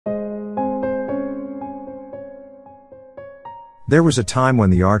There was a time when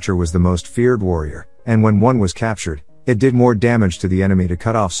the archer was the most feared warrior, and when one was captured, it did more damage to the enemy to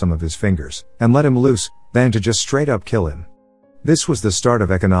cut off some of his fingers, and let him loose, than to just straight up kill him. This was the start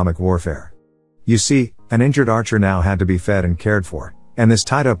of economic warfare. You see, an injured archer now had to be fed and cared for, and this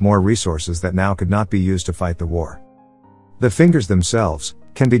tied up more resources that now could not be used to fight the war. The fingers themselves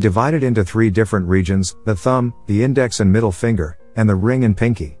can be divided into 3 different regions: the thumb, the index and middle finger, and the ring and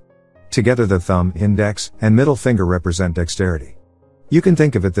pinky. Together the thumb, index, and middle finger represent dexterity. You can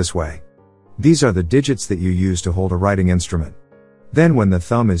think of it this way. These are the digits that you use to hold a writing instrument. Then when the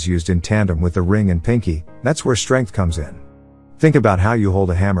thumb is used in tandem with the ring and pinky, that's where strength comes in. Think about how you hold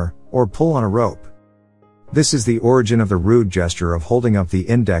a hammer, or pull on a rope. This is the origin of the rude gesture of holding up the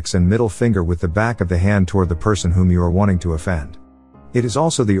index and middle finger with the back of the hand toward the person whom you are wanting to offend. It is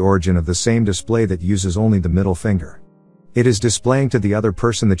also the origin of the same display that uses only the middle finger. It is displaying to the other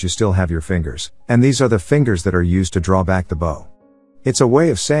person that you still have your fingers, and these are the fingers that are used to draw back the bow. It's a way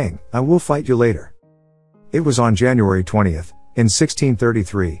of saying, I will fight you later. It was on January 20th, in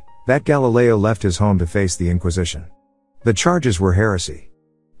 1633, that Galileo left his home to face the Inquisition. The charges were heresy.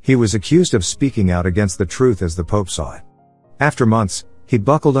 He was accused of speaking out against the truth as the Pope saw it. After months, he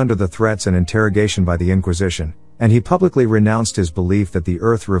buckled under the threats and interrogation by the Inquisition, and he publicly renounced his belief that the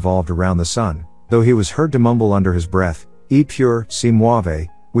earth revolved around the sun, though he was heard to mumble under his breath, "E pur, si muove,"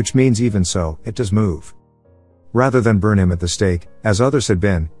 which means even so, it does move. Rather than burn him at the stake, as others had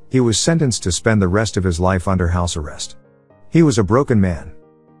been, he was sentenced to spend the rest of his life under house arrest. He was a broken man.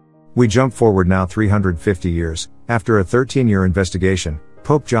 We jump forward now 350 years, after a 13-year investigation,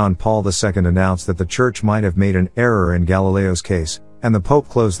 Pope John Paul II announced that the Church might have made an error in Galileo's case, and the Pope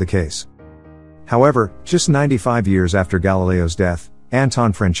closed the case. However, just 95 years after Galileo's death,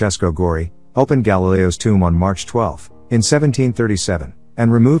 Anton Francesco Gori opened Galileo's tomb on March 12, in 1737,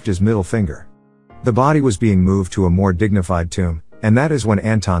 and removed his middle finger. The body was being moved to a more dignified tomb, and that is when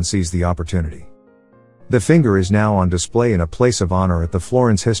Anton seized the opportunity. The finger is now on display in a place of honor at the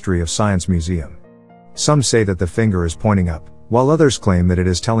Florence History of Science Museum. Some say that the finger is pointing up, while others claim that it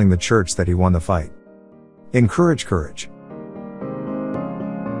is telling the Church that he won the fight. Encourage courage.